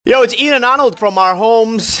Yo, it's Ian and Arnold from our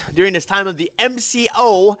homes during this time of the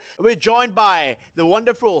MCO. We're joined by the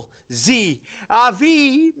wonderful Z.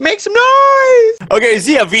 V, make some noise! Okay,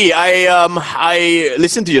 Z, V, I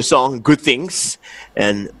listened to your song, Good Things.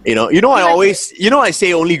 And, I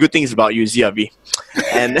say only good things about you, Z, V.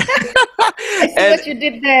 And, I see what you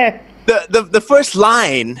did there. The first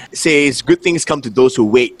line says, good things come to those who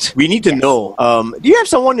wait. We need to know, do you have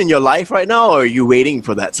someone in your life right now, or are you waiting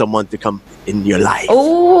for that someone to come in your life?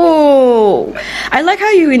 Oh, I like how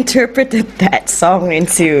you interpreted that song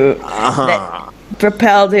into that,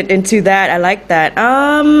 propelled it into that. I like that.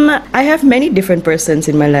 I have many different persons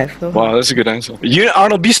in my life. Though. Wow, that's a good answer. You,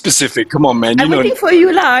 Arnold, be specific. Come on, man. I'm waiting for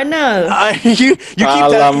you, lah, Arnold. You keep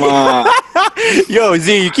Yo,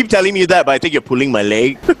 Z, you keep telling me that, but I think you're pulling my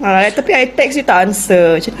leg. Tapi I text you to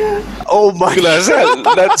answer. Oh my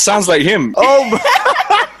God. That sounds like him. Oh my.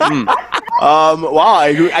 Wow,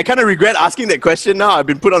 I kind of regret asking that question now. I've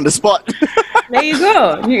been put on the spot. There you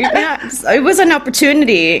go. Yeah, it was an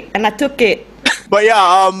opportunity, and I took it. But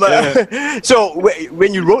so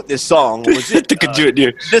when you wrote this song, was it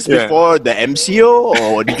just before the MCO,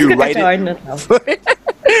 or did you write it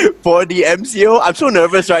for the MCO? I'm so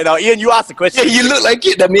nervous right now. Ian, you asked the question. Yeah, you look like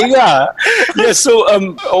it, Amiga. Yeah, so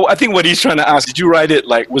I think what he's trying to ask, did you write it,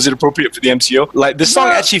 was it appropriate for the MCO? Like, the song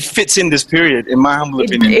actually fits in this period, in my humble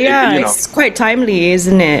opinion. It's quite timely,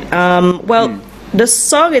 isn't it? The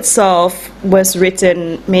song itself was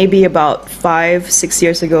written maybe about 5-6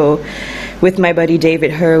 years ago with my buddy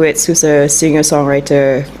David Hurwitz, who's a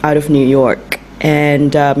singer-songwriter out of New York.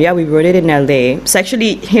 And we wrote it in LA. It's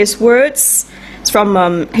actually his words. It's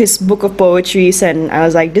from his book of poetries, and I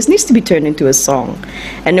was like, this needs to be turned into a song.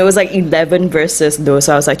 And it was like 11 verses though,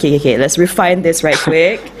 so I was like, okay, let's refine this right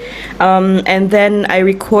quick. And then I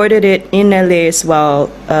recorded it in LA as well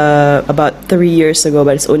about 3 years ago,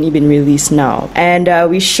 but it's only been released now. And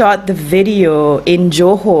we shot the video in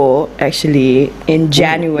Johor, actually, in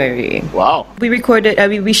January. Wow. We recorded,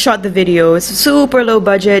 we shot the video. It's super low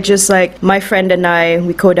budget, just like my friend and I,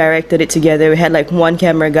 we co-directed it together. We had like one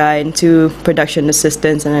camera guy and 2 production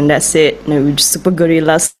assistants, and then that's it. We were just super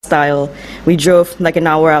guerrilla style. We drove like an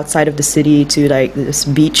hour outside of the city to like this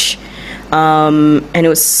beach. And it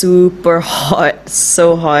was super hot,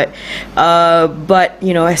 so hot. But,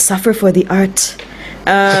 I suffer for the art.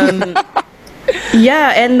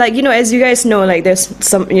 Yeah, and as you guys know, there's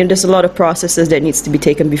there's a lot of processes that needs to be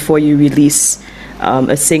taken before you release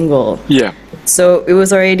a single. Yeah. So it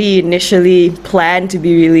was already initially planned to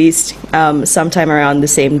be released sometime around the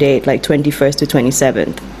same date, like 21st to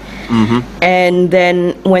 27th. Mm-hmm. And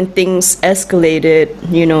then when things escalated,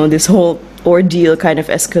 this whole ordeal kind of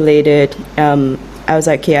escalated, I was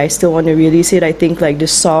like, okay, I still want to release it. I think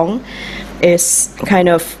this song is kind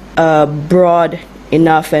of broad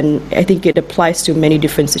enough, and I think it applies to many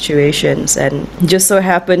different situations, and just so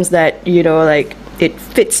happens that it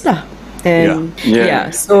fits lah. And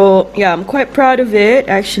I'm quite proud of it.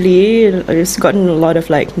 Actually, it's gotten a lot of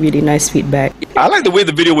really nice feedback. I like the way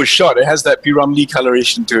the video was shot. It has that P. Ramlee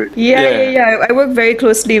coloration to it. Yeah. I worked very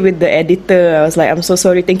closely with the editor. I was like, I'm so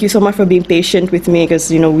sorry. Thank you so much for being patient with me,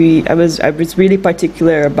 because I was really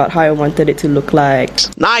particular about how I wanted it to look like.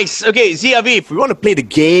 Nice. Okay, Z, Aviv, we want to play the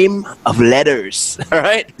game of letters. All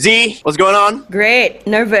right, Z, what's going on? Great.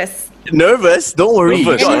 Nervous. Nervous? Don't worry.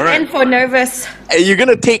 N for nervous. You're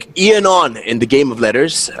gonna take Ian on in the game of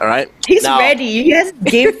letters, all right? He's ready. He has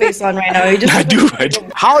game face on right now. I do.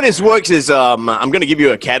 How this works is I'm gonna give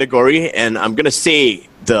you a category, and I'm gonna say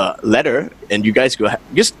the letter, and you guys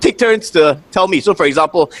just take turns to tell me. So, for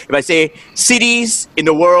example, if I say cities in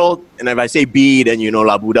the world, and if I say B, then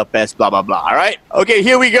La Budapest, blah, blah, blah. All right? Okay,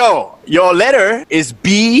 here we go. Your letter is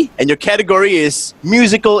B, and your category is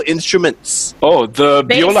musical instruments. Oh, the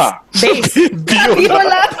viola. Bass.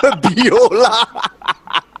 Viola.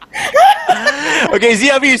 Okay,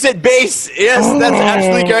 Ziavi, you said bass. Yes, that's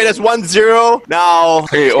absolutely correct. That's 1-0. Now,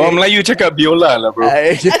 hey, orang Melayu cakap biola lah, bro.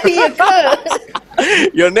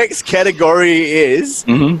 Your next category is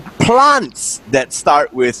plants that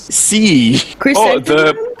start with C.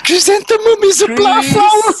 The chrysanthemum is a plant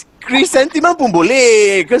flower. Chrysanthemum pun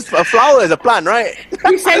boleh, because a flower is a plant, right?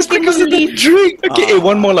 Chrysanthemum leaf. Drink. Okay,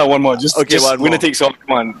 one more. Just winner takes all.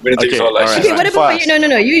 Come on, winner takes all. Okay, what about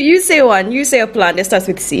no. You say one. You say a plant that starts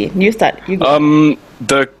with C. You start. You go.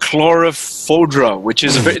 the chlorophodra, which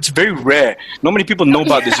is it's very rare. Not many people know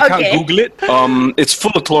about this. You Okay. can't Google it. It's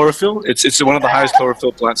full of chlorophyll. It's one of the highest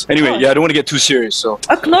chlorophyll plants. Anyway, yeah, I don't want to get too serious. So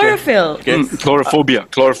A chlorophyll.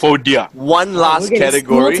 chlorophobia. One We're last getting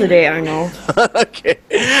category. small today, Arnold. Okay.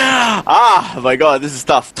 Ah, my God, this is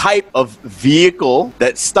tough. Type of vehicle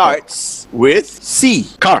that starts with C.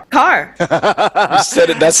 Car. Car. We said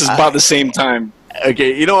it. That's about the same time.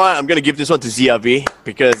 Okay, you know what? I'm gonna give this one to ZRV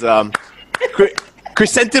because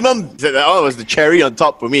chrysanthemum. That was the cherry on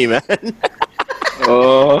top for me, man.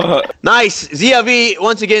 Nice, ZRV.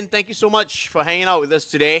 Once again, thank you so much for hanging out with us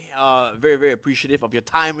today. Very, very appreciative of your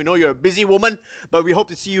time. We know you're a busy woman, but we hope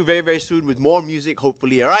to see you very, very soon with more music.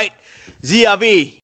 Hopefully, all right. ZRV.